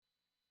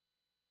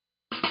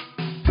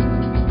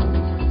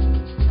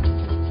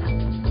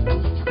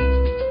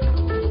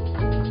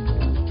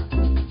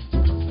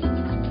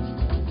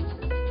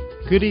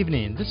Good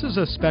evening. This is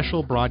a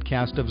special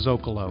broadcast of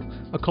Zocalo,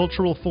 a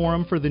cultural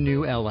forum for the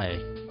new LA.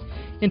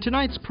 In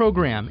tonight's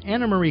program,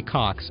 Ana Marie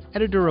Cox,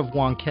 editor of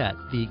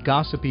Wonket, the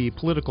gossipy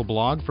political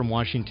blog from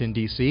Washington,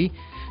 D.C.,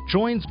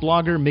 joins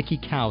blogger Mickey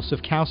Kaus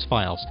of Kaus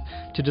Files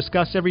to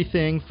discuss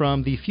everything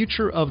from the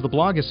future of the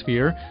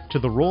blogosphere to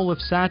the role of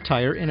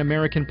satire in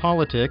American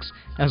politics,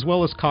 as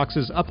well as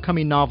Cox's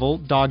upcoming novel,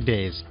 Dog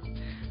Days.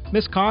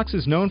 Miss Cox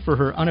is known for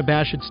her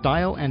unabashed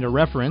style and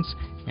irreverence,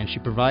 and she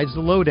provides the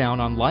lowdown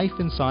on life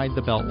inside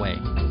the Beltway.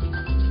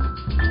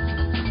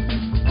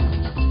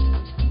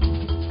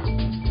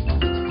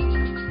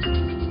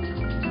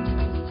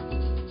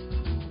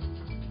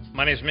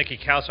 My name is Mickey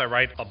Kaus. I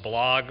write a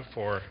blog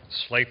for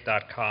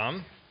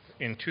Slate.com.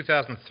 In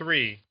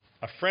 2003,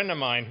 a friend of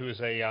mine who's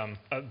a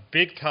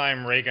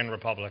big-time Reagan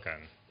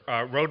Republican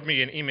wrote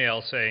me an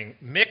email saying,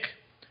 "Mick,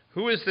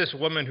 who is this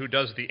woman who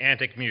does the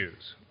Antic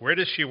Muse? Where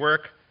does she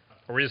work,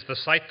 or is the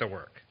site the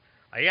work?"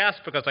 I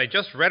asked because I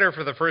just read her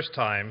for the first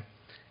time,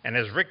 and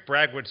as Rick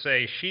Bragg would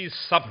say, she's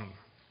something.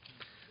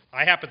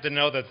 I happen to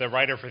know that the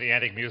writer for the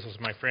Antic Muse was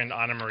my friend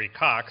Ana Marie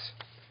Cox,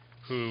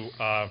 who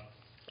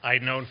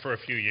I'd known for a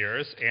few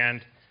years,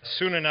 and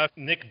soon enough,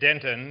 Nick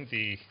Denton,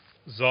 the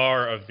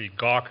czar of the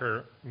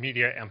Gawker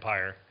media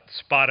empire,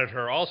 spotted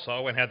her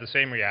also and had the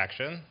same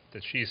reaction,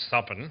 that she's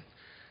something,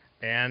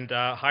 and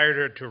hired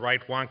her to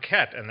write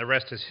Wonket, and the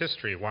rest is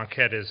history.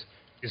 Wonket is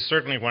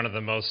certainly one of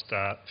the most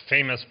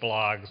famous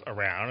blogs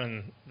around,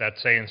 and that's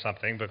saying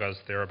something because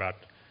there are about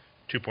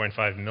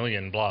 2.5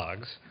 million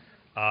blogs.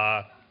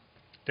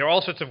 There are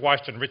all sorts of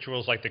Washington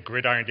rituals like the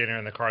gridiron dinner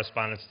and the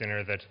correspondence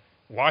dinner that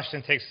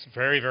Washington takes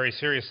very, very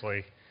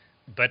seriously,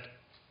 but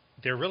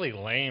they're really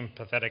lame,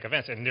 pathetic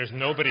events, and there's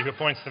nobody who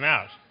points them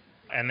out.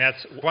 And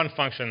that's one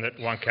function that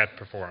Wonket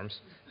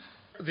performs.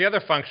 The other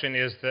function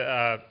is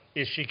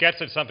she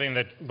gets at something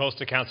that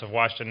most accounts of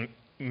Washington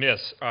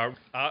miss.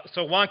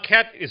 So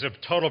Wonket is a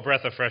total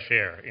breath of fresh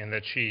air in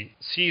that she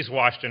sees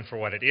Washington for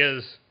what it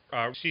is.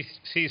 She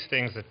sees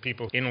things that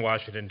people in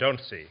Washington don't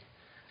see.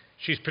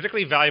 She's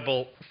particularly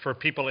valuable for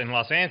people in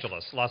Los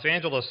Angeles. Los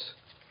Angeles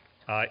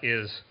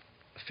is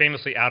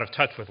famously out of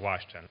touch with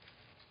Washington.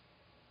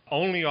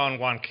 Only on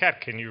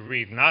Wonket can you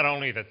read not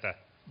only that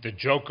the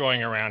joke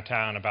going around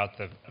town about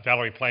the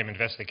Valerie Plame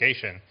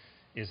investigation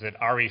is that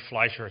Ari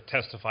Fleischer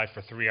testified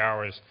for 3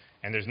 hours,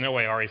 and there's no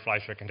way Ari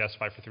Fleischer can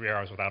testify for 3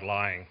 hours without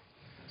lying.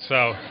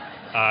 So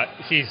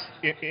he's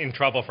in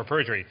trouble for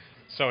perjury.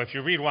 So if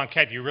you read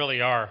Wonket, you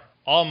really are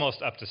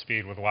almost up to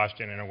speed with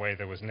Washington in a way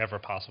that was never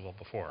possible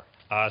before.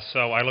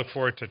 So I look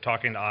forward to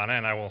talking to Ana,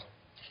 and I will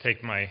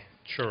take my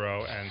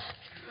churro and...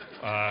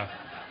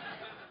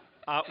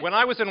 when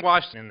I was in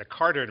Washington in the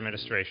Carter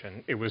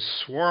administration, it was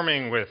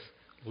swarming with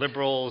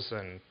liberals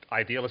and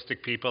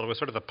idealistic people. It was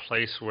sort of the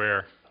place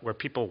where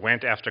people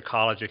went after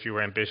college if you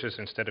were ambitious.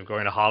 Instead of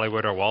going to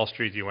Hollywood or Wall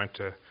Street, you went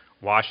to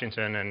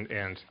Washington.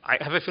 And I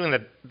have a feeling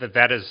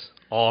that has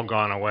all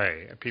gone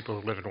away.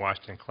 People who live in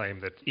Washington claim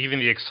that even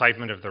the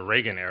excitement of the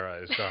Reagan era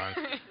is gone.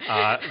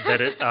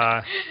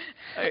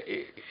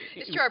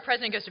 It's true, our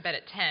president goes to bed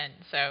at 10,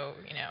 so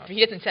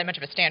he doesn't set much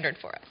of a standard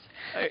for us.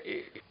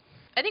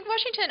 I think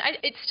Washington,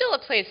 it's still a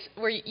place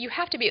where you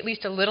have to be at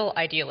least a little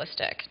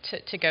idealistic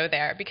to go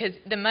there, because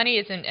the money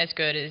isn't as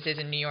good as it is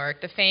in New York.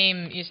 The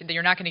fame,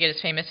 you're not going to get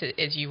as famous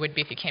as you would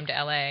be if you came to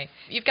LA.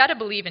 You've got to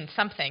believe in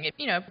something.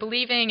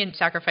 Believing and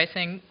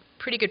sacrificing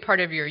pretty good part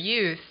of your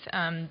youth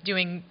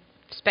doing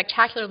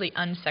spectacularly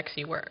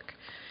unsexy work.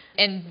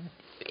 And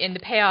the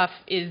payoff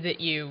is that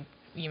you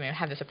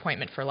have this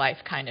appointment for life,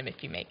 kind of,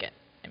 if you make it.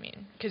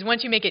 Because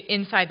once you make it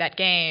inside that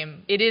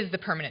game, it is the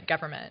permanent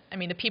government.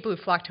 The people who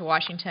flock to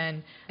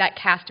Washington, that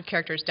cast of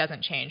characters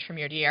doesn't change from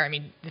year to year.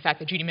 The fact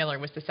that Judy Miller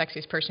was the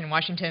sexiest person in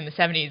Washington in the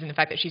 70s, and the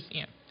fact that she's,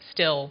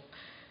 still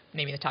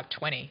maybe in the top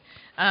 20,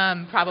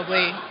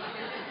 probably,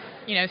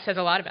 says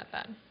a lot about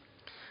that.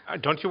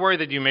 Don't you worry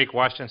that you make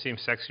Washington seem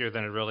sexier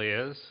than it really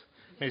is?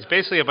 It's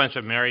basically a bunch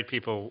of married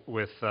people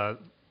with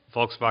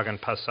Volkswagen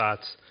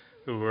Passats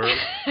who were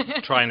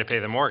trying to pay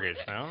the mortgage,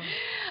 no?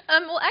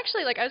 Well,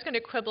 actually, I was going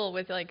to quibble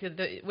with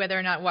whether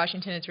or not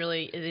Washington is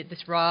really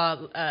this raw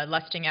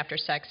lusting after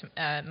sex,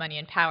 money,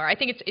 and power. I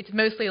think it's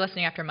mostly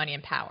lusting after money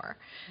and power.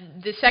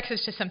 The sex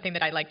is just something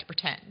that I like to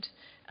pretend.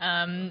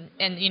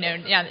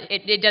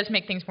 It does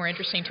make things more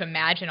interesting to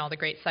imagine all the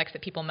great sex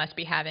that people must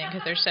be having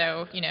because they're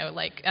so,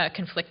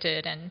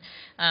 conflicted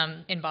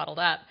and bottled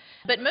up.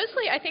 But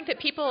mostly, I think that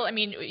people,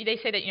 they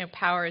say that,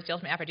 power is the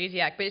ultimate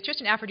aphrodisiac, but it's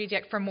just an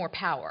aphrodisiac for more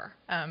power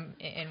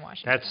in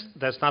Washington.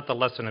 That's not the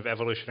lesson of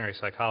evolutionary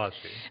psychology.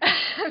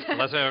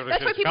 That's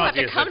why people have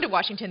to come to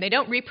Washington. They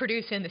don't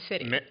reproduce in the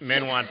city.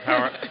 Men want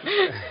power.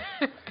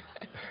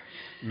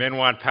 Men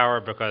want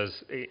power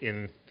because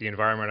in the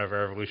environment of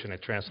our evolution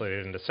it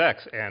translated into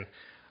sex. And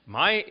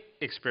my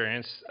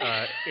experience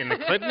in the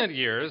Clinton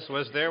years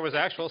was there was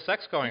actual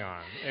sex going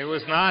on. It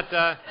was not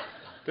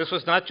This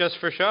was not just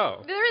for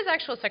show. There is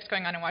actual sex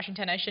going on in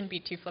Washington. I shouldn't be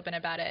too flippant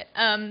about it.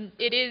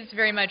 It is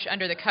very much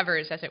under the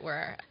covers, as it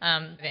were.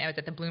 I was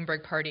at the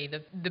Bloomberg party,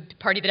 the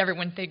party that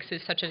everyone thinks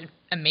is such an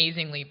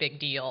amazingly big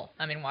deal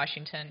in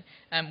Washington,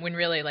 when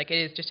really, like, it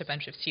is just a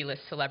bunch of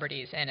C-list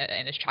celebrities and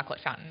a chocolate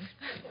fountain.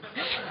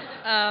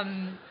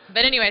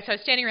 But anyway, so I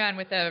was standing around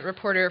with a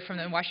reporter from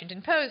the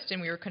Washington Post,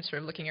 and we were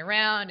sort of looking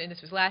around, and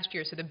this was last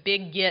year, so the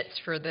big gets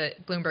for the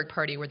Bloomberg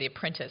party were the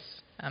Apprentice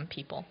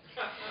people.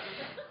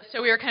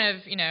 So we were kind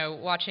of,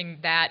 watching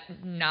that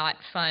not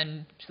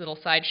fun little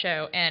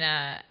sideshow,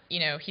 and,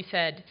 he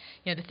said,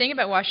 the thing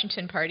about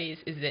Washington parties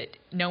is that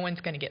no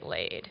one's going to get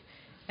laid.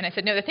 And I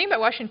said, no, the thing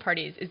about Washington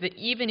parties is that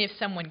even if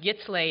someone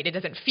gets laid, it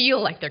doesn't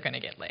feel like they're going to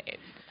get laid.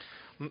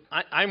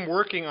 I'm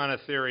working on a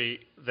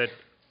theory that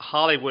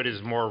Hollywood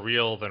is more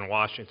real than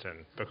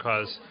Washington,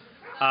 because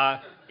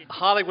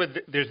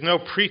Hollywood, there's no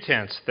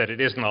pretense that it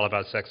isn't all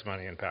about sex,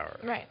 money, and power.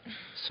 Right.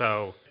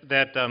 So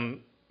that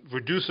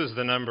reduces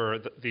the number,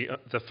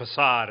 the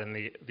facade, and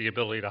the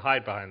ability to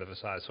hide behind the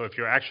facade. So if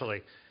you're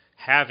actually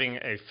having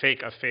a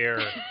fake affair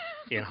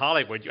in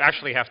Hollywood, you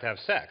actually have to have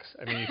sex.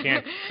 I mean, you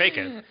can't fake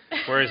it.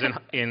 Whereas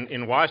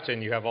in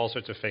Washington, you have all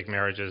sorts of fake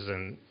marriages,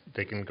 and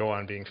they can go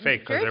on being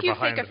fake because they're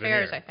behind the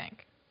veneer. Very few fake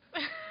affairs,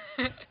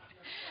 I think.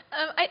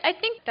 I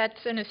think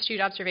that's an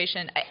astute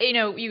observation.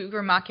 You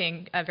were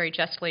mocking very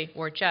justly,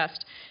 or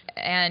just,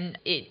 and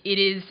it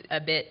is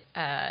a bit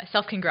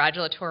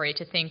self-congratulatory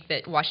to think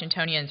that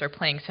Washingtonians are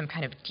playing some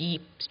kind of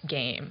deep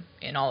game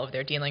in all of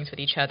their dealings with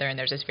each other, and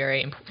there's this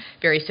very,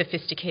 very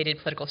sophisticated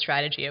political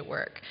strategy at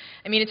work.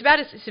 I mean, it's about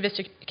as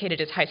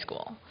sophisticated as high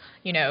school.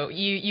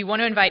 You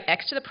want to invite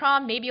X to the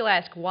prom, maybe you'll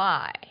ask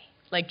why.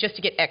 Like, just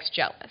to get X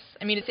jealous.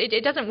 I mean,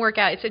 it doesn't work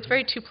out. It's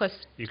very 2 plus.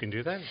 You can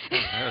do that?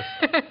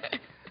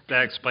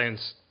 That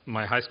explains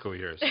my high school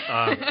years.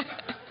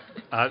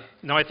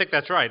 No, I think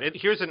that's right.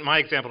 Here's my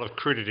example of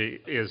crudity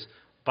is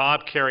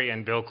Bob Kerrey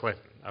and Bill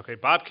Clinton. Okay,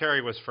 Bob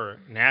Kerrey was for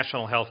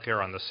national health care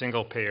on the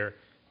single-payer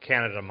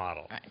Canada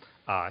model.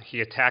 Right.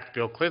 He attacked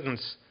Bill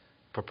Clinton's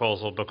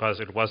proposal because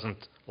it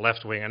wasn't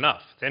left-wing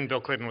enough. Then Bill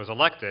Clinton was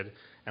elected,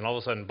 and all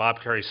of a sudden Bob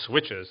Kerrey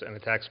switches and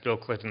attacks Bill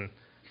Clinton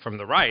from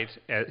the right.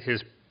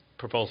 His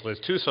proposal is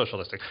too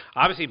socialistic.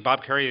 Obviously,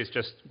 Bob Kerrey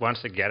just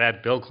wants to get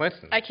at Bill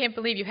Clinton. I can't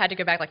believe you had to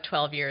go back like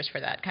 12 years for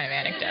that kind of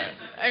anecdote.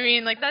 I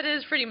mean, like, that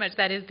is pretty much,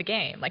 that is the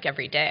game, like,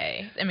 every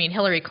day. I mean,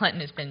 Hillary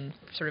Clinton has been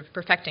sort of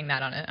perfecting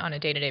that on a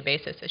day-to-day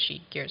basis as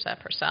she gears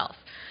up herself.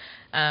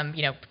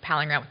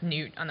 Palling around with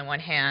Newt on the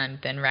one hand,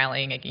 then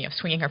rallying,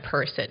 swinging her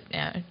purse at,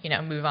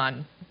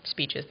 move-on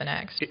speeches the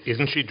next.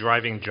 Isn't she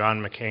driving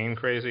John McCain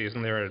crazy?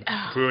 Isn't there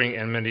a brewing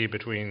enmity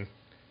between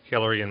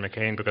Hillary and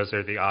McCain because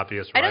they're the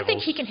obvious rivals? I don't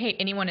think he can hate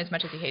anyone as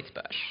much as he hates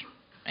Bush.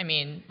 I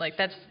mean, like,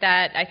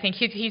 I think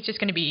he's just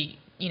going to be,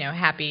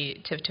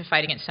 happy to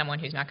fight against someone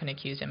who's not going to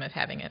accuse him of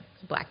having a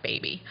black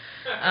baby,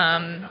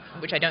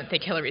 which I don't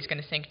think Hillary's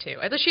going to sink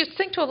to. Although she's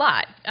sink to a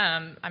lot,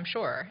 I'm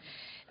sure.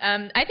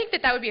 I think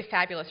that would be a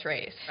fabulous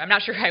race. I'm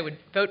not sure who I would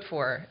vote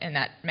for in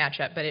that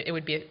matchup, but it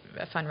would be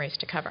a fun race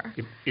to cover.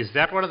 Is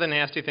that one of the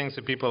nasty things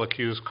that people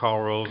accuse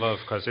Karl Rove of?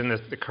 Because in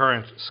the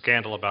current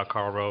scandal about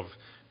Karl Rove,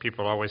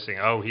 people are always saying,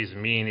 oh, he's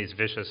mean, he's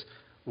vicious.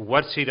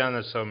 What's he done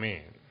that's so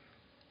mean?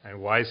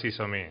 And why is he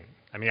so mean?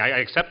 I mean, I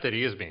accept that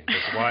he is mean,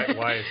 but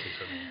why is he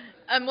so mean?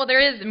 Well, there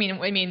is, I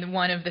mean,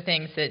 one of the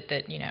things that,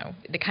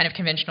 the kind of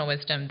conventional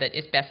wisdom that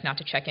is best not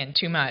to check in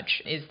too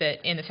much is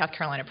that in the South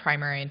Carolina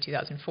primary in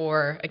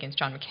 2004 against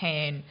John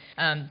McCain,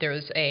 there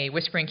was a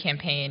whispering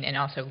campaign and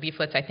also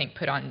leaflets, I think,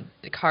 put on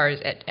the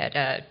cars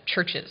at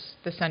churches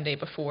the Sunday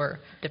before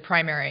the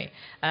primary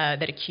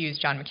that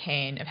accused John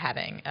McCain of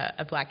having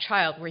a black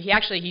child, where he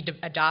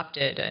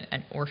adopted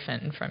an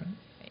orphan from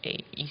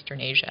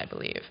Eastern Asia, I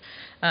believe.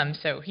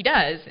 So he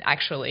does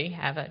actually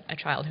have a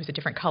child who's a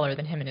different color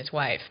than him and his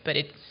wife. But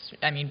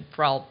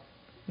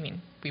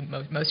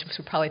most of us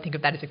would probably think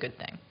of that as a good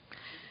thing.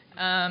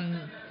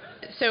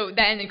 So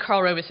then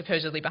Karl Rove is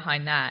supposedly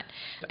behind that.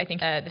 I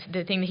think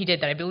the thing that he did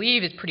that I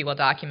believe is pretty well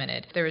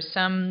documented. There was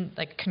some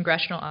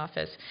congressional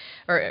office,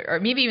 or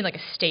maybe even a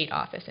state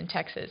office in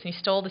Texas, and he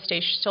stole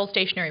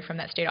stationery from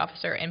that state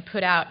officer and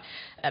put out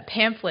a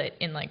pamphlet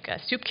in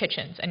soup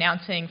kitchens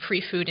announcing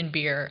free food and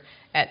beer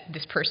at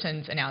this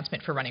person's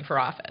announcement for running for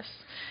office.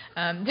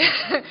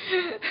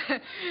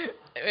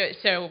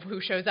 So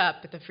who shows up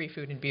at the free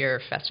food and beer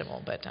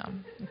festival? But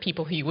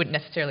people who you wouldn't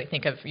necessarily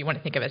want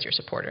to think of as your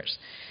supporters.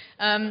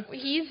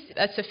 He's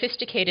a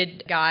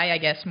sophisticated guy, I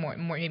guess,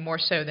 more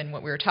so than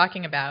what we were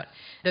talking about.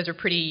 Those are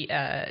pretty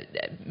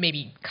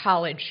maybe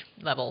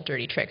college-level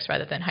dirty tricks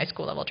rather than high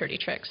school-level dirty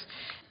tricks.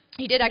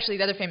 He did actually,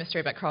 the other famous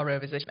story about Karl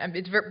Rove is that,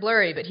 it's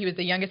blurry, but he was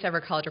the youngest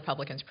ever college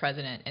Republicans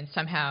president, and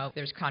somehow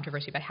there's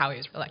controversy about how he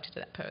was elected to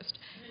that post.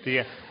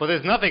 Well,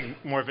 there's nothing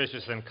more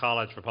vicious than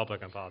college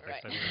Republican politics.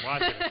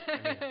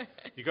 Right.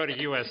 You go to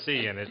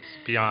USC and it's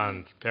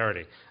beyond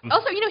parody.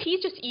 Also,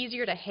 he's just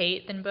easier to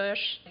hate than Bush.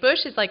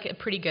 Bush is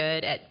pretty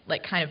good at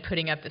kind of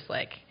putting up this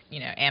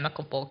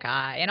amicable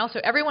guy, and also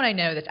everyone I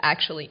know that's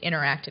actually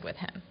interacted with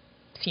him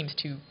seems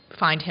to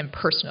find him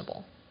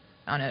personable.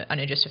 on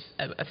just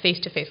a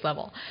face-to-face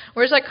level.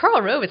 Whereas like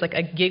Karl Rove is like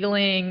a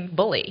giggling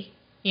bully,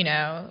 you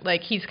know,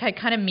 like he's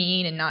kind of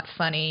mean and not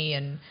funny,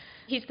 and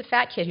he's the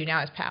fat kid who now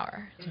has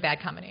power. It's a bad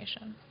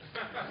combination.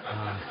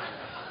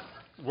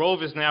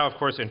 Rove is now, of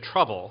course, in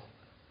trouble.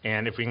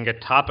 And if we can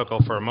get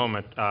topical for a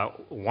moment,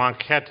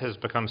 Wonkette has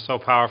become so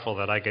powerful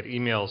that I get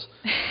emails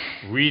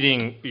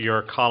reading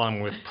your column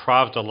with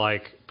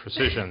Pravda-like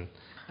precision.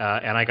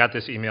 And I got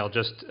this email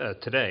just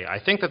today. I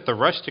think that the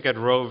rush to get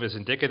Rove is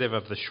indicative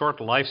of the short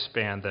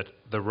lifespan that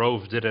the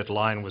Rove did it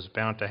line was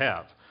bound to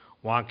have.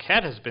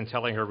 Wonkette has been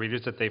telling her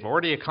readers that they've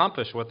already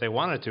accomplished what they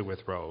wanted to with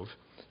Rove,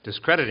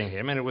 discrediting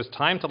him, and it was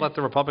time to let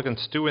the Republicans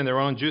stew in their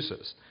own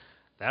juices.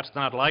 That's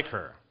not like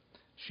her.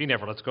 She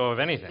never lets go of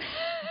anything.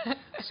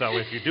 So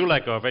if you do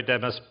let go of it, that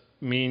must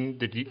mean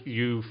that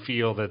you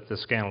feel that the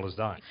scandal is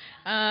dying.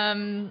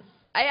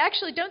 I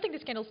actually don't think the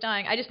scandal's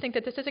dying. I just think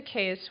that this is a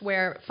case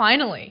where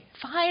finally,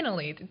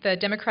 the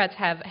Democrats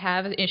have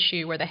an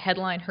issue where the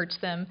headline hurts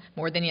them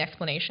more than the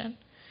explanation.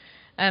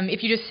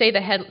 If you just say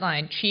the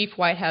headline, Chief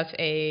White House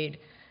Aide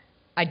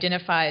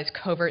identifies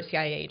covert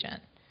CIA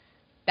agent,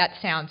 that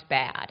sounds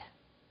bad.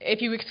 If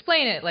you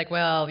explain it like,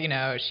 well, you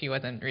know, she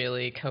wasn't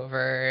really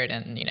covert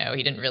and, you know,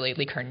 he didn't really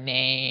leak her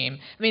name.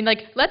 I mean,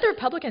 like, let the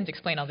Republicans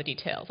explain all the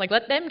details. Like,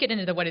 let them get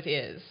into the what it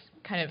is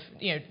kind of,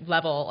 you know,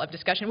 level of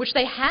discussion, which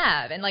they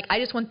have. And, like, I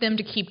just want them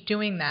to keep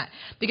doing that.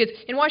 Because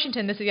in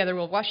Washington, this is the other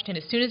rule of Washington,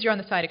 as soon as you're on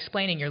the side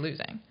explaining, you're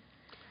losing.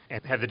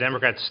 And have the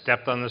Democrats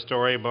stepped on the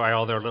story by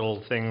all their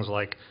little things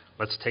like,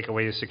 let's take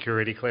away the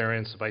security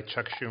clearance by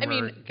Chuck Schumer? I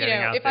mean, you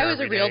know, if I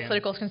was a real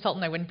political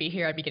consultant, I wouldn't be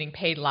here. I'd be getting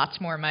paid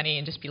lots more money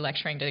and just be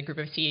lecturing to a group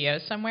of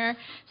CEOs somewhere.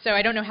 So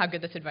I don't know how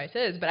good this advice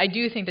is, but I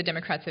do think the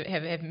Democrats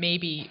have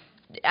maybe,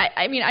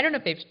 I mean, I don't know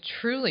if they've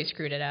truly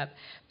screwed it up,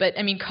 but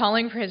I mean,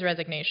 calling for his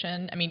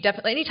resignation, I mean,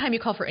 definitely, anytime you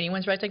call for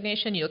anyone's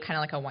resignation, you look kind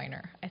of like a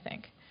whiner, I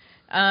think.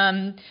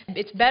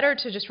 It's better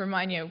to just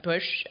remind you,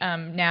 Bush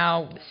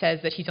now says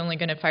that he's only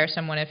going to fire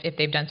someone if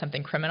they've done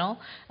something criminal.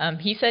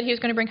 He said he was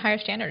going to bring higher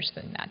standards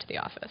than that to the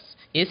office.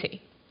 Is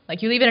he?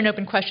 Like, you leave it an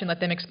open question, let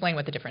them explain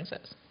what the difference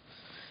is.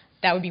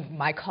 That would be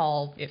my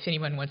call if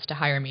anyone wants to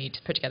hire me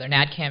to put together an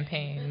ad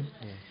campaign.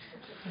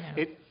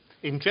 You know.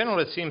 In general,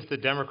 it seems the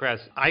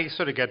Democrats, I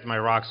sort of get my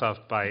rocks off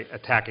by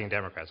attacking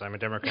Democrats. I'm a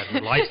Democrat who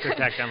likes to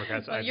attack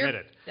Democrats, I admit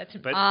it. That's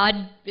an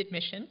odd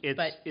admission.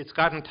 It's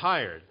gotten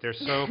tired. They're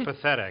so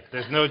pathetic.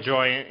 There's no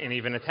joy in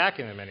even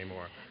attacking them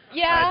anymore.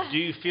 Yeah. Do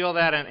you feel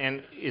that,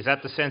 and is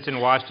that the sense in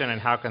Washington, and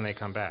how can they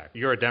come back?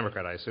 You're a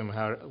Democrat, I assume.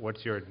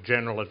 What's your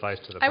general advice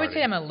to the party? I would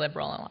say I'm a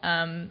liberal.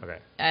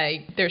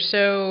 Okay. They're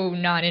so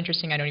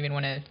non-interesting, I don't even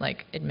want to,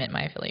 like, admit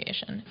my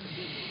affiliation.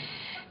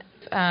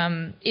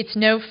 It's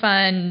no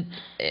fun,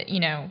 you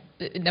know,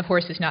 the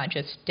horse is not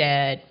just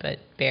dead, but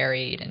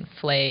buried and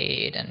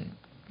flayed and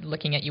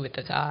looking at you with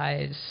its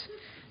eyes.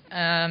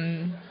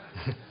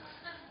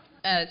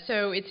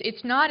 So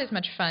it's not as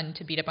much fun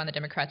to beat up on the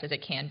Democrats as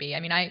it can be. I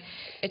mean,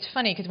 it's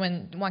funny because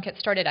when Wonkette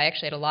started, I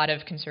actually had a lot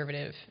of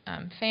conservative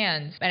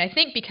fans. And I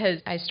think because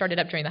I started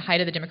up during the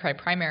height of the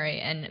Democratic primary,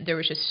 and there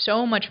was just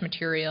so much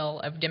material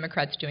of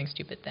Democrats doing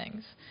stupid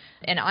things.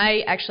 And I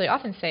actually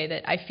often say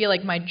that I feel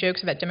like my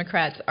jokes about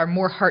Democrats are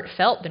more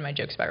heartfelt than my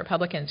jokes about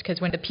Republicans,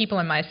 because when the people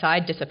on my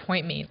side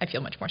disappoint me, I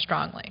feel much more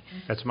strongly.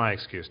 That's my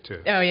excuse,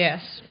 too. Oh,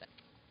 yes.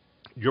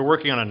 You're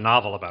working on a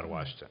novel about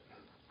Washington.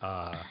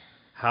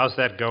 How's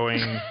that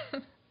going?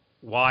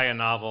 Why a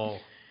novel?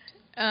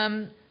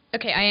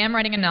 Okay, I am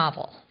writing a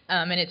novel,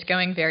 and it's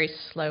going very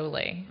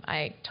slowly.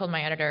 I told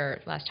my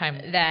editor last time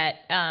that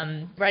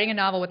writing a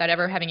novel without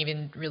ever having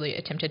even really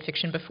attempted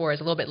fiction before is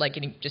a little bit like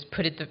getting just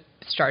put at the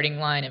starting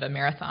line of a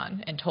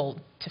marathon and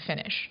told to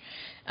finish.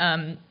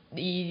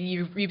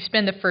 You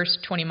spend the first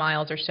 20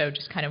 miles or so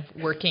just kind of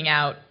working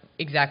out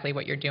exactly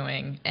what you're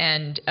doing,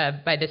 and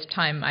by this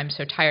time I'm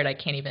so tired I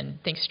can't even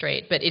think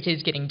straight, but it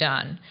is getting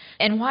done.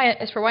 And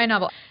as for why a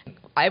novel,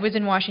 I was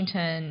in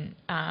Washington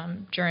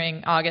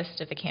during August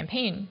of the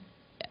campaign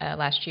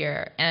last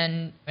year,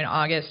 and in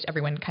August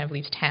everyone kind of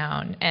leaves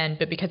town,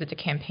 but because it's a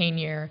campaign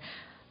year,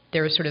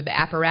 there was sort of the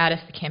apparatus,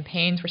 the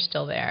campaigns were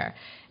still there.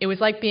 It was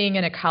like being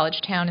in a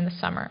college town in the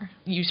summer.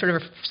 You sort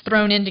of are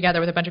thrown in together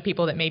with a bunch of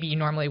people that maybe you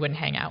normally wouldn't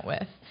hang out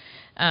with.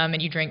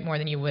 And you drink more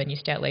than you would, and you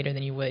stay out later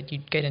than you would,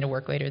 you'd get into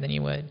work later than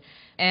you would.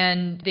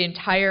 And the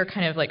entire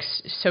kind of like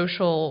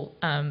social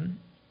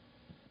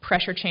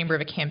pressure chamber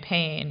of a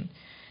campaign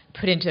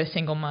put into a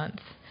single month.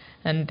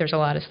 And there's a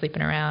lot of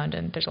sleeping around,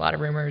 and there's a lot of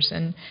rumors,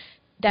 and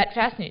that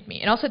fascinated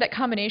me. And also that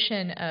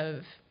combination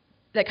that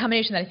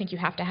I think you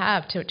have to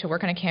have to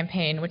work on a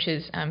campaign, which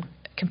is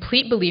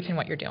complete belief in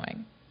what you're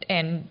doing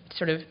and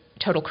sort of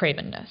total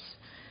cravenness.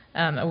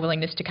 A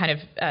willingness to kind of,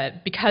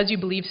 because you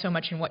believe so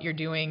much in what you're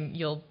doing,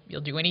 you'll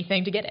do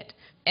anything to get it.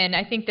 And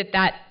I think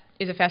that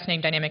is a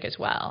fascinating dynamic as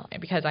well. And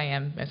because I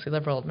am mostly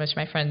liberal, most of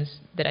my friends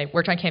that I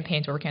worked on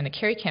campaigns were working on the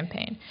Kerry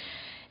campaign.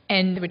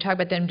 And we talk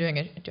about them doing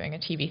a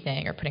TV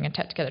thing or putting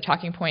together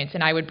talking points,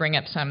 and I would bring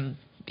up some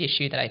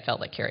issue that I felt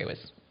like Kerry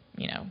was,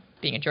 you know,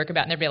 being a jerk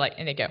about, and they'd be like,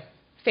 and they'd go,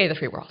 "Fate of the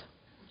free world."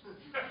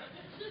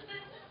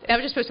 I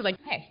was just supposed to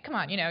hey, come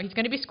on, he's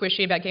going to be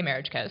squishy about gay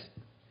marriage because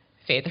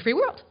faith, the free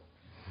world.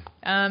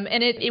 And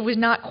it was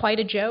not quite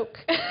a joke.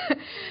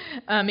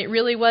 It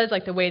really was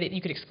the way that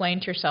you could explain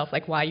to yourself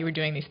why you were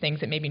doing these things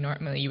that maybe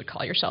normally you would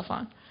call yourself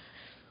on.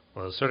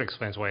 Well, it sort of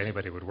explains why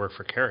anybody would work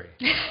for Kerry.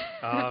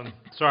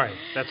 Sorry,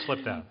 that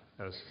slipped out.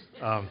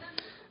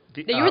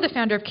 You were the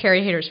founder of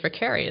Kerry Haters for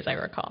Kerry, as I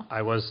recall.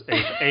 I was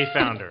a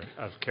founder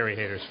of Kerry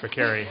Haters for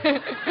Kerry.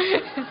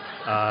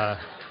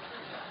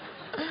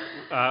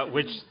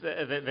 Which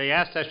they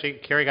asked, actually,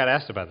 Kerry got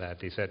asked about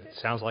that. He said,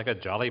 sounds like a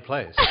jolly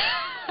place.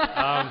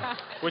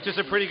 Which is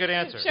a pretty good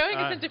answer. Showing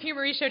a sense of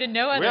humor he showed in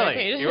no other really,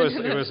 occasion.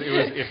 It was,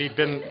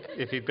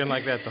 if he'd been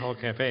like that the whole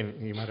campaign,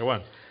 he might have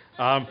won.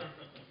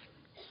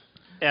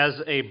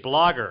 As a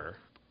blogger,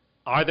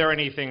 are there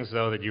any things,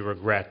 though, that you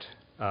regret?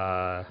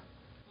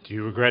 Do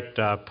you regret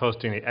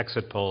posting the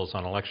exit polls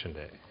on Election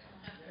Day?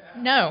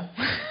 No.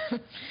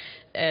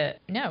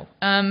 No.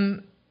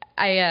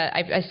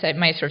 I said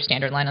my sort of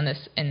standard line on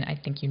this, and I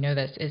think you know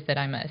this, is that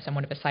I'm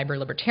somewhat of a cyber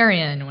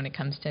libertarian when it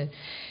comes to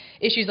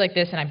issues like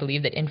this, and I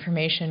believe that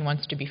information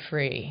wants to be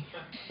free.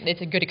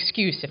 It's a good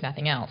excuse, if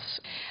nothing else.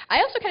 I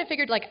also kind of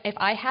figured, if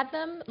I had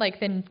them,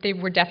 then they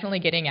were definitely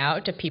getting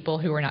out to people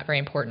who were not very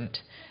important.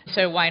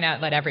 So why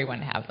not let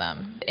everyone have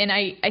them? And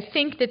I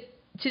think that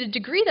to the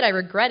degree that I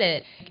regret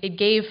it, it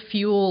gave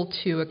fuel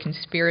to a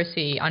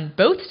conspiracy on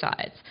both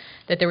sides,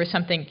 that there was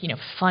something,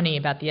 funny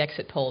about the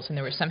exit polls, and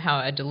there was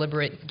somehow a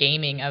deliberate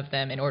gaming of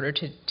them in order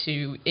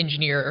to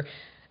engineer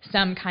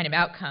some kind of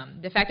outcome.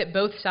 The fact that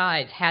both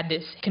sides had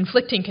this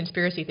conflicting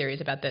conspiracy theories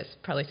about this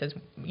probably says,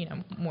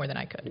 more than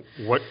I could.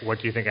 What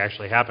do you think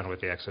actually happened with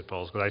the exit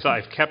polls? Because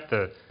I've kept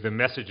the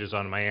messages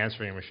on my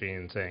answering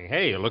machine saying,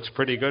 hey, it looks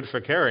pretty good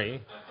for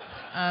Kerry.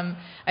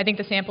 I think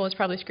the sample was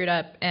probably screwed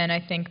up, and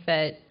I think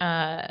that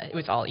it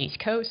was all East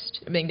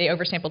Coast. I mean, they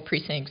oversampled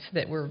precincts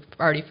that were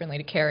already friendly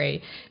to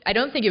Kerry. I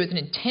don't think it was an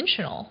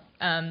intentional,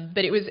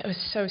 but it was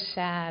so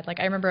sad.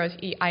 I remember I was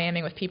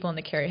IMing with people in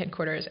the Kerry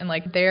headquarters, and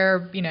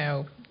their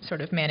sort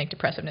of manic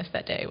depressiveness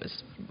that day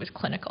was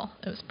clinical.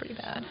 It was pretty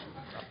bad.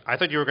 I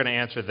thought you were going to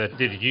answer that.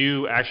 Did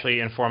you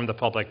actually inform the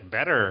public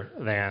better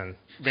than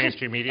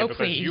mainstream media? Because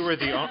please. You were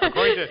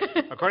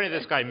according to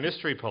this guy,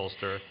 Mystery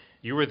Pollster,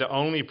 you were the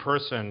only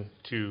person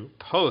to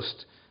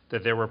post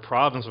that there were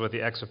problems with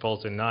the exit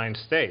polls in 9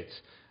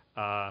 states.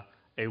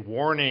 A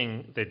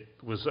warning that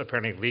was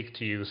apparently leaked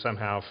to you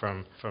somehow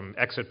from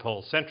Exit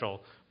Poll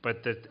Central,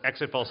 but that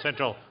Exit Poll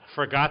Central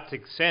forgot to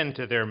send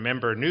to their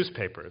member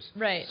newspapers.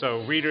 Right.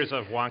 So readers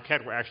of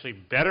Wonkette were actually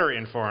better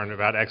informed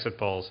about exit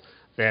polls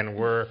than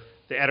were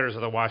the editors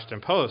of the Washington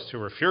Post, who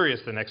were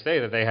furious the next day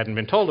that they hadn't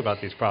been told about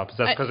these problems.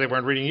 That's because they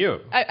weren't reading you.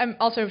 I'm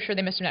also sure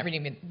they must have not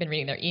been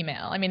reading their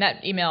email. I mean,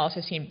 that email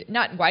also seemed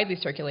not widely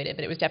circulated,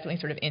 but it was definitely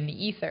sort of in the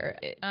ether.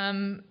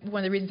 One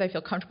of the reasons I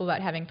feel comfortable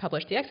about having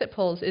published the exit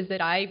polls is that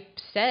I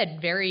said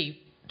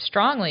very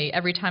strongly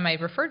every time I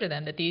referred to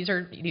them that these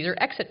are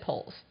exit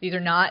polls. These are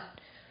not,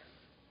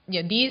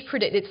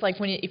 it's like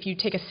if you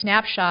take a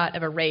snapshot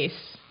of a race,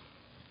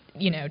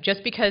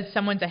 just because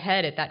someone's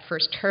ahead at that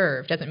first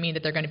curve doesn't mean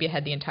that they're going to be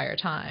ahead the entire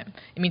time.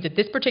 It means at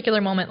this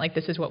particular moment,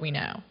 this is what we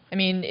know. I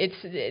mean,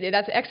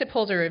 exit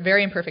polls are a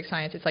very imperfect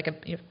science. It's like a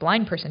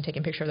blind person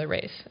taking a picture of the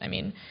race. I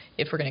mean,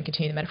 if we're going to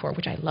continue the metaphor,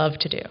 which I love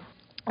to do.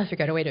 I'll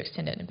figure out a way to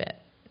extend it in a bit.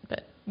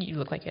 But you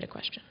look like you had a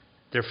question.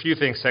 There are few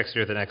things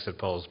sexier than exit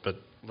polls, but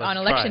let's on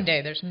election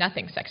day, there's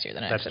nothing sexier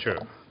than an exit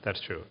poll.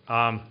 That's true.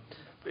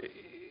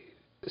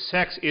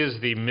 Sex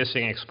is the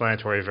missing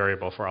explanatory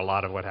variable for a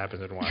lot of what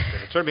happens in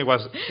Washington. It certainly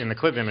was in the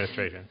Clinton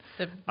administration.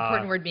 The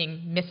important word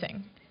being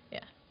missing.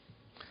 Yeah.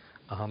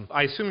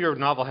 I assume your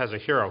novel has a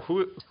hero.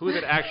 Who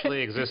that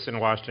actually exists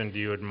in Washington do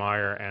you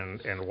admire,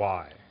 and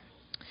why?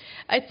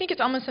 I think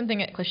it's almost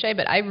something cliche,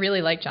 but I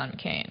really like John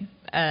McCain.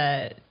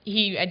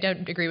 I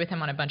don't agree with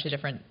him on a bunch of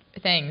different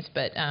things,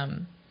 but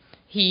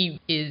he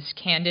is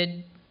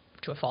candid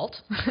to a fault.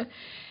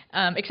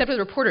 Except with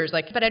reporters,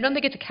 but I don't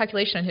think it's a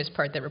calculation on his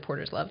part that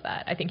reporters love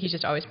that. I think he's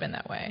just always been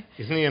that way.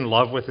 Isn't he in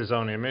love with his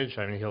own image?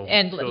 I mean,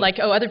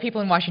 other people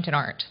in Washington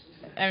aren't.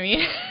 I mean,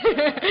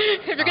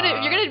 if you're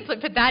gonna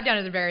put that down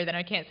as a barrier, then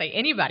I can't say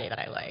anybody that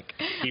I like.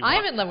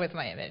 I'm in love with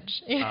my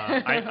image.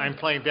 I'm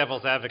playing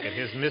devil's advocate.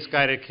 His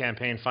misguided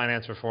campaign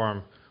finance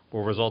reform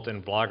will result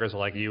in bloggers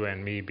like you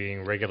and me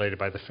being regulated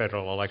by the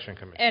Federal Election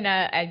Commission.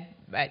 And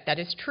that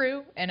is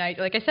true. And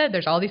like I said,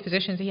 there's all these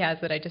positions he has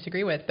that I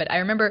disagree with. But I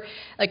remember,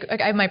 I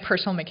have my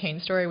personal McCain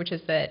story, which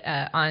is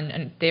that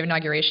on day of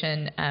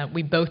inauguration,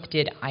 we both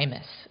did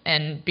IMUS.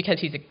 And because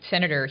he's a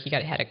senator, he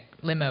had a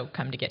limo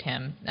come to get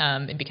him.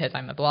 And because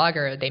I'm a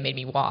blogger, they made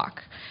me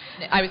walk.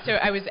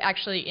 I was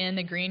actually in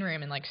the green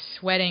room and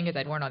sweating because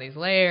I'd worn all these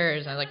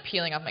layers, and I was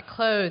peeling off my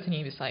clothes. And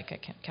he was like,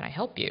 "Can I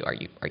help you? Are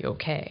you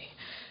okay?"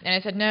 And I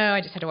said, "No,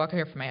 I just had to walk over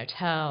here from my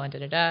hotel," and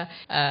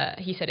da-da-da.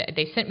 He said,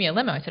 "They sent me a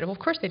limo." I said, "Well, of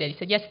course they did." He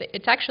said, "Yes,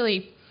 it's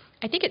actually,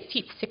 I think it's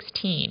seat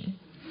 16.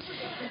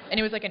 And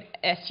it was like an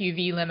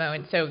SUV limo,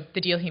 and so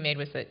the deal he made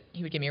was that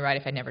he would give me a ride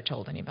if I never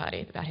told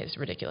anybody about his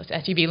ridiculous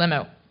SUV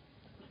limo,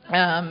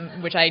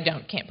 which I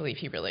can't believe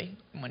he really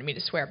wanted me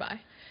to swear by.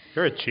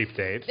 You're a cheap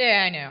date.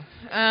 Yeah, I know.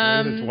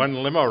 It's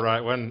one limo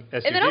ride, one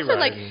SUV and then also,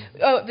 ride.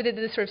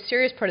 The sort of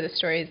serious part of the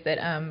story is that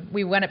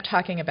we went up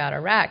talking about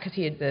Iraq because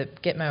the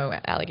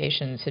Gitmo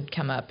allegations had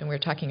come up, and we were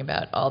talking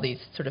about all these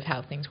sort of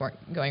how things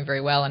weren't going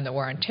very well in the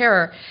war on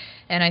terror.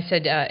 And I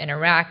said, in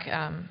Iraq,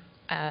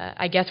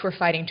 I guess we're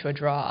fighting to a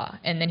draw.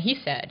 And then he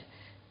said,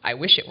 I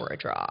wish it were a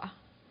draw.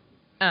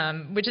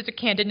 Which is a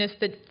candidness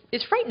that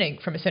is frightening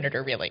from a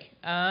senator, really.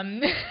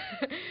 But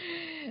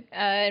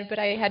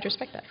I had to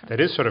respect that from him.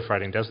 That is sort of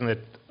frightening. Doesn't it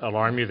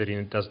alarm you that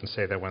he doesn't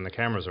say that when the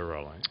cameras are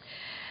rolling?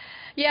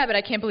 Yeah, but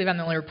I can't believe I'm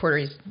the only reporter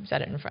he's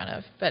said it in front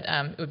of. But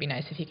it would be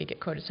nice if he could get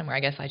quoted somewhere. I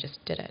guess I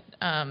just did it.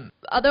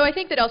 Although I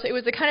think that also it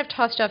was the kind of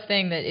tossed-off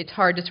thing that it's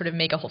hard to sort of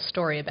make a whole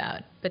story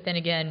about. But then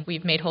again,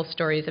 we've made whole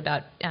stories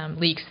about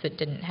leaks that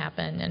didn't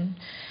happen. And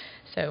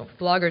so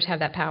bloggers have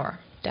that power,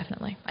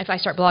 definitely. If I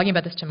start blogging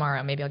about this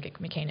tomorrow, maybe I'll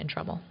get McCain in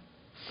trouble.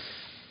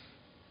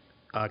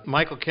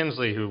 Michael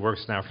Kinsley, who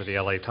works now for the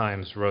LA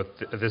Times,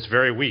 wrote this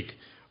very week,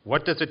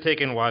 "What does it take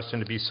in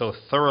Washington to be so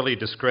thoroughly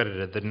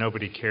discredited that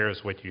nobody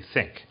cares what you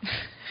think?"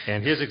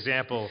 And his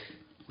example,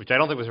 which I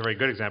don't think was a very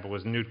good example,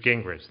 was Newt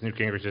Gingrich. Newt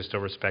Gingrich is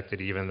still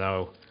respected even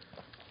though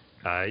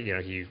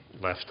he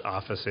left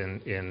office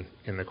in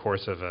the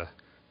course of a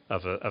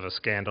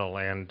scandal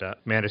and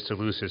managed to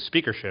lose his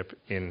speakership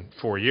in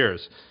 4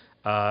 years.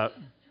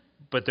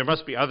 But there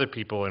must be other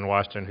people in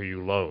Washington who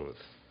you loathe,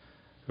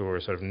 who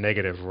are sort of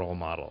negative role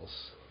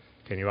models.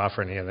 Can you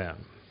offer any of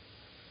them?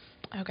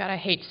 Oh, God, I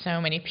hate so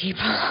many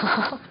people.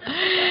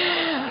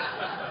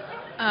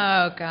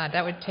 Oh, God,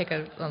 that would take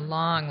a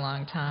long,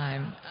 long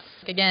time.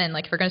 Again,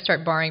 like if we're going to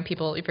start barring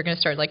people, if we're going to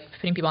start like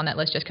putting people on that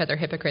list just because they're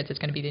hypocrites, it's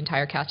going to be the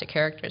entire cast of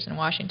characters in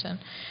Washington.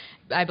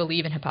 I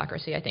believe in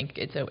hypocrisy. I think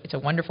it's a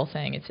wonderful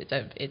thing.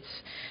 It's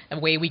a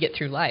way we get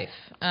through life.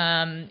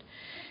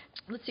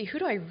 Let's see, who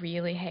do I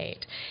really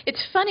hate?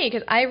 It's funny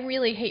because I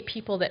really hate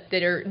people that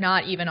are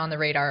not even on the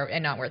radar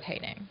and not worth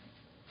hating.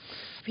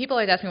 People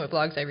always ask me what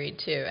blogs I read,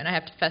 too, and I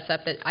have to fess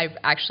up that I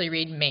actually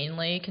read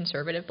mainly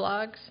conservative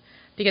blogs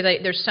because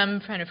there's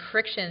some kind of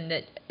friction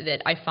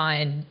that I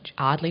find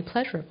oddly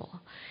pleasurable.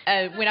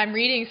 When I'm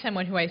reading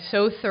someone who I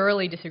so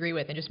thoroughly disagree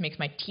with, it just makes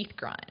my teeth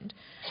grind.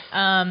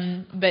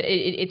 But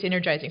it's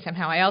energizing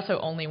somehow. I also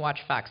only watch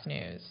Fox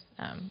News.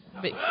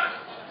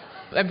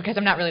 Because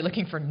I'm not really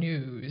looking for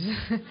news.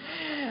 They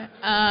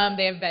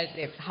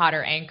have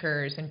hotter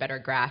anchors and better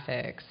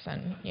graphics,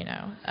 and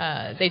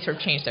they sort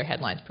of change their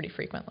headlines pretty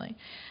frequently.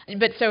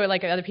 But so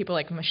like other people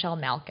like Michelle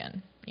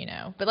Malkin,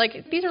 But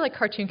like these are like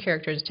cartoon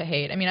characters to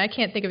hate. I mean, I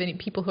can't think of any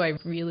people who I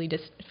really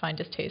find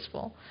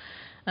distasteful.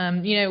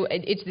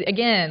 It's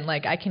again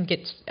like I can get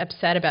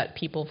upset about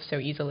people so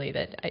easily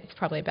that it's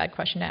probably a bad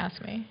question to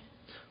ask me.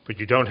 But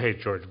you don't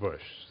hate George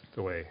Bush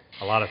the way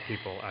a lot of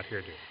people out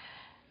here do.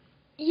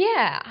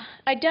 Yeah,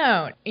 I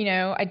don't.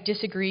 I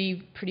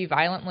disagree pretty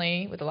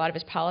violently with a lot of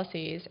his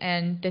policies,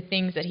 and the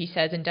things that he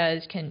says and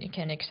does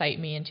can excite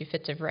me into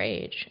fits of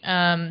rage.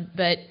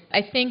 But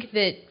I think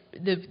that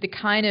the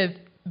kind of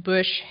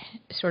Bush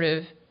sort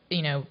of,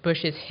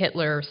 Bush's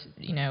Hitler,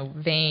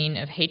 vein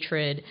of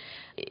hatred,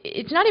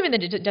 it's not even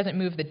that it doesn't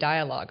move the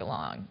dialogue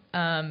along,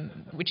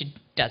 which it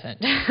doesn't.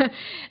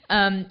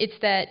 It's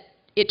that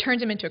it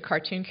turns him into a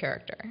cartoon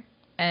character,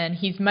 and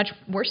he's much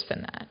worse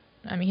than that.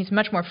 I mean, he's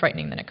much more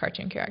frightening than a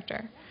cartoon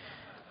character.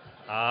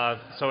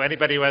 So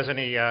anybody who has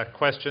any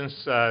questions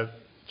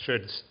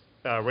should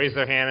raise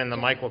their hand, and the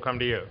mic will come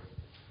to you.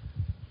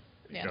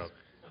 Yes.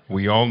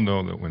 We all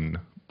know that when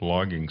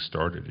blogging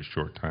started a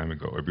short time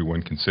ago,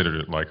 everyone considered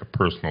it like a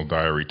personal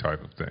diary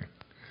type of thing.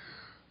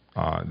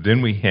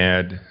 Then we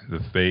had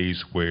the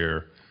phase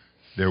where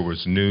there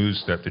was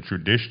news that the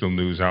traditional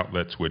news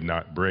outlets would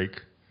not break,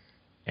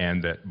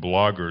 and that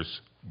bloggers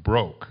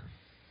broke.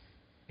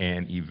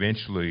 And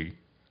eventually,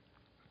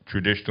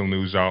 traditional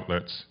news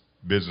outlets,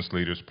 business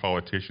leaders,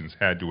 politicians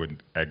had to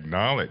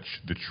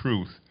acknowledge the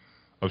truth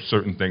of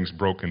certain things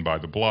broken by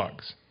the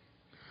blogs.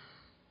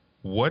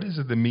 What is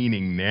the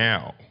meaning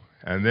now?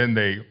 And then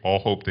they all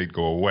hoped they'd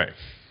go away.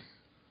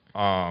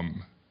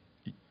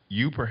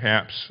 You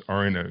perhaps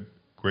are in a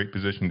great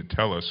position to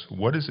tell us,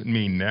 what does it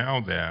mean now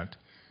that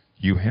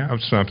you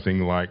have something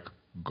like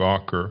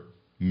Gawker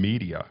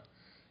Media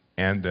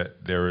and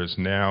that there is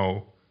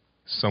now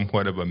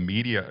somewhat of a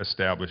media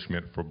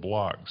establishment for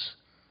blogs?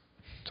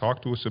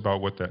 Talk to us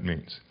about what that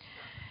means.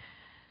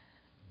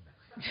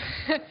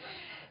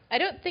 I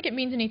don't think it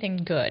means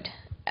anything good.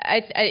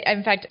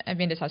 In fact, I've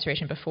made this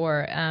observation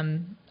before.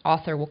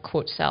 Author will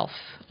quote self.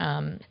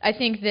 I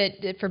think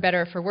that for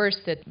better or for worse,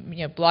 that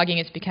blogging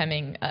is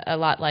becoming a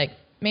lot like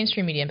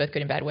mainstream media in both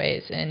good and bad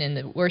ways. And in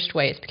the worst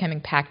way, it's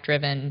becoming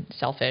pack-driven,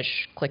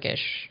 selfish,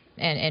 cliquish,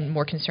 and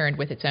more concerned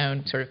with its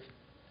own sort of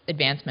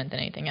advancement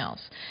than anything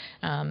else.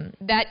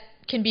 That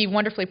can be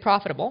wonderfully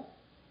profitable.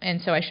 And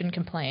so I shouldn't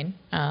complain.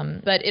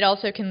 But it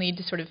also can lead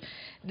to sort of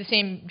the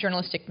same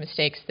journalistic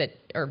mistakes that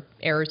or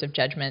errors of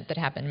judgment that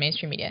happen in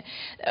mainstream media.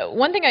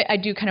 One thing I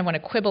do kind of want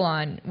to quibble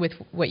on with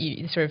what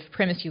you sort of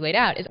premise you laid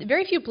out is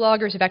very few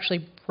bloggers have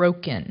actually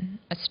broken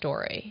a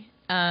story.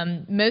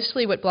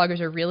 Mostly what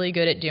bloggers are really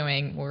good at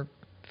doing, or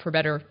for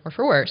better or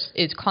for worse,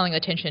 is calling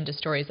attention to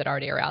stories that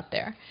already are out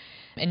there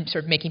and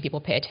sort of making people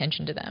pay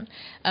attention to them.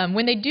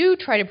 When they do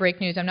try to break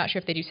news, I'm not sure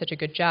if they do such a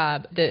good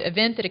job. The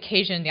event that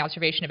occasioned the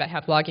observation about how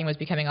blogging was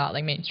becoming a lot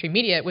like mainstream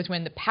media was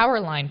when the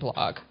Powerline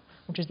blog,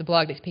 which is the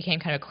blog that became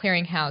kind of a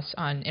clearinghouse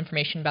on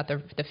information about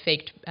the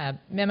faked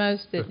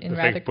memos. The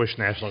fake Bush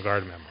National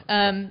Guard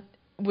memo.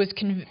 Was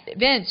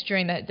convinced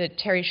during the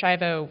Terry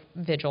Schiavo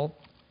vigil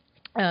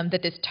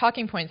that this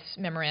talking points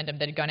memorandum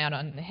that had gone out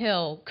on the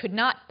Hill could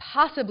not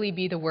possibly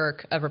be the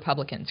work of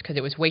Republicans because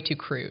it was way too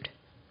crude.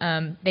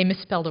 They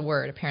misspelled a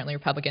word. Apparently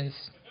Republicans,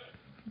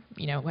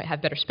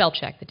 have better spell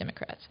check than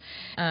Democrats.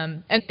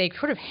 And they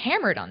sort of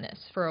hammered on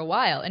this for a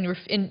while.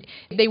 And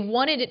they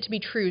wanted it to be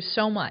true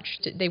so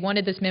much. They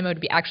wanted this memo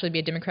to actually be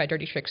a Democrat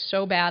dirty trick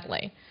so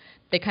badly,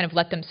 they kind of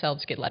let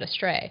themselves get led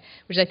astray,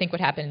 which I think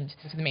what happens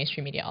to the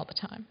mainstream media all the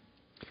time.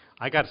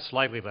 I got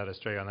slightly led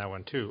astray on that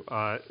one, too.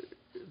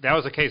 That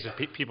was a case of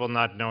people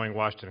not knowing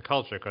Washington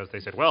culture because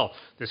they said, well,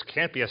 this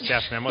can't be a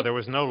staff memo. There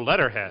was no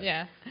letterhead.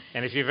 Yeah.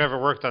 And if you've ever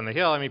worked on the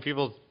Hill,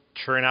 people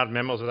churn out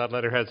memos without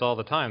letterheads all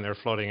the time. They're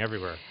floating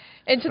everywhere.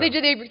 And so they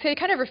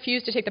kind of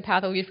refused to take the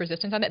path of least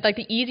resistance on that. Like,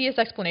 the easiest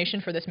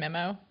explanation for this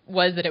memo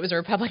was that it was a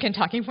Republican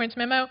talking points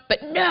memo,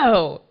 but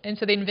no! And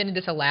so they invented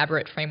this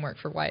elaborate framework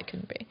for why it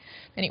couldn't be.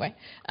 Anyway,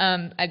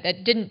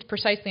 that didn't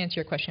precisely answer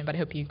your question, but I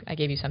hope I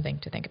gave you something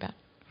to think about.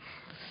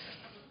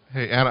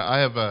 Hey, Anna,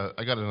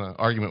 I got in an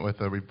argument with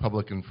a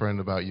Republican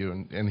friend about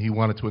you, and he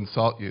wanted to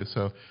insult you.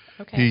 So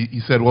okay. he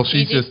said, well,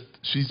 she's just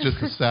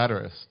a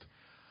satirist,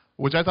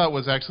 which I thought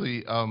was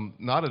actually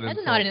not an insult.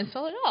 That's not an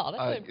insult at all.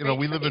 That's a great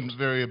we live tribute. in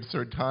very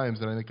absurd times,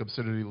 and I think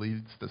absurdity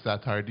leads to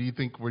satire. Do you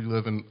think we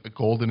live in a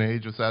golden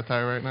age of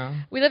satire right now?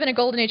 We live in a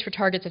golden age for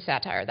targets of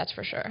satire, that's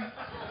for sure.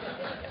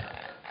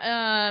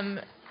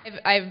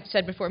 I've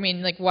said before,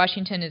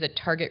 Washington is a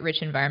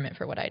target-rich environment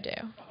for what I do.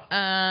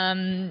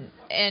 And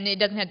they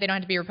don't have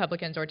to be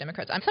Republicans or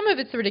Democrats. Some of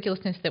it's the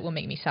ridiculousness that will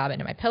make me sob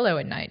into my pillow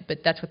at night,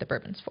 but that's what the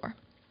bourbon's for.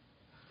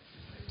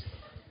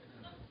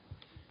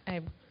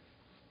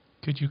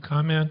 Could you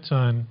comment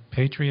on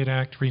Patriot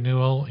Act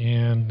renewal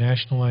and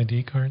national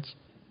ID cards?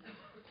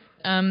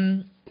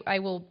 I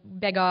will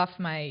beg off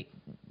my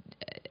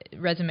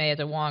resume as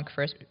a wonk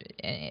first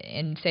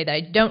and say that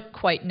I don't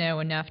quite know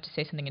enough to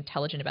say something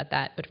intelligent about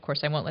that, but of course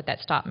I won't let that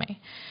stop me.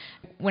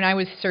 When I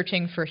was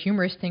searching for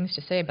humorous things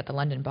to say about the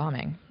London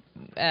bombing,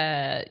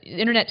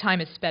 internet time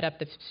has sped up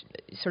the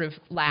sort of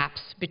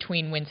lapse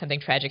between when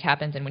something tragic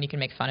happens and when you can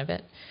make fun of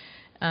it.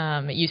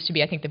 It used to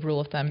be, I think, the rule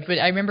of thumb. But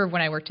I remember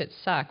when I worked at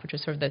SUC, which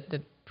was sort of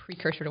the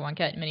precursor to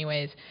Wonkette in many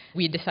ways,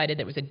 we had decided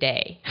that it was a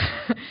day.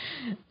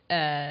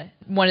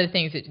 One of the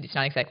things, it's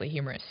not exactly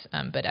humorous,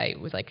 but I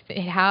was like,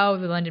 how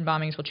the London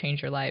bombings will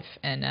change your life.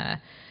 And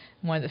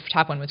one of the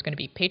top one was going to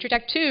be Patriot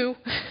Act 2.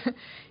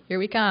 Here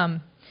we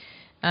come.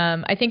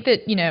 I think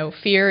that,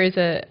 fear is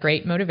a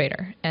great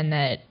motivator and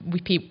that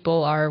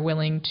people are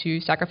willing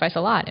to sacrifice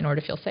a lot in order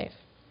to feel safe.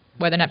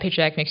 Whether or not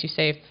Patriot Act makes you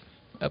safe,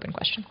 open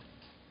question.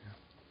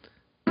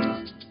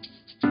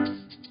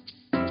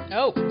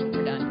 Oh,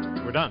 we're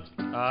done. We're done.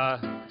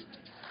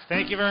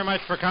 Thank you very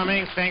much for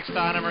coming. Thanks to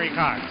Ana Marie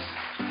Cox.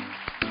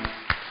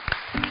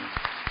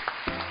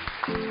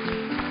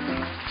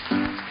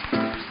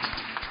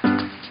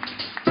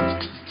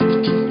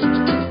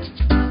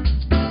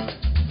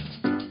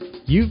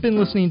 You've been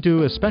listening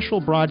to a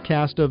special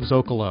broadcast of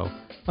Zocalo,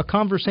 a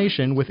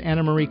conversation with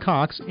Ana Marie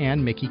Cox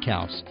and Mickey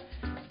Kaus.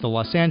 The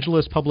Los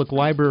Angeles Public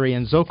Library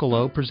and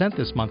Zocalo present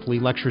this monthly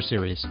lecture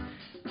series.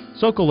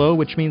 Zocalo,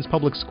 which means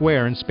public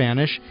square in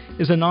Spanish,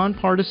 is a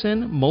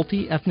nonpartisan,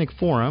 multi-ethnic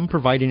forum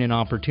providing an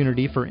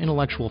opportunity for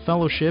intellectual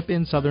fellowship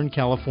in Southern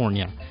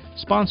California,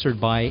 sponsored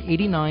by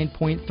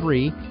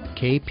 89.3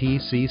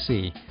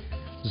 KPCC.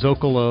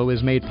 Zocalo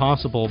is made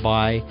possible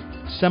by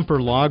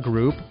Semper Law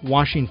Group,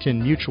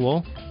 Washington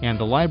Mutual, and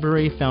the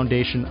Library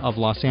Foundation of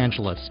Los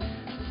Angeles.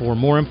 For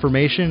more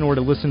information or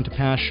to listen to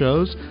past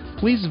shows,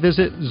 please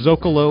visit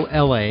zocalola.org.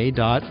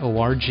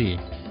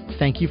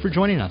 Thank you for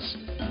joining us.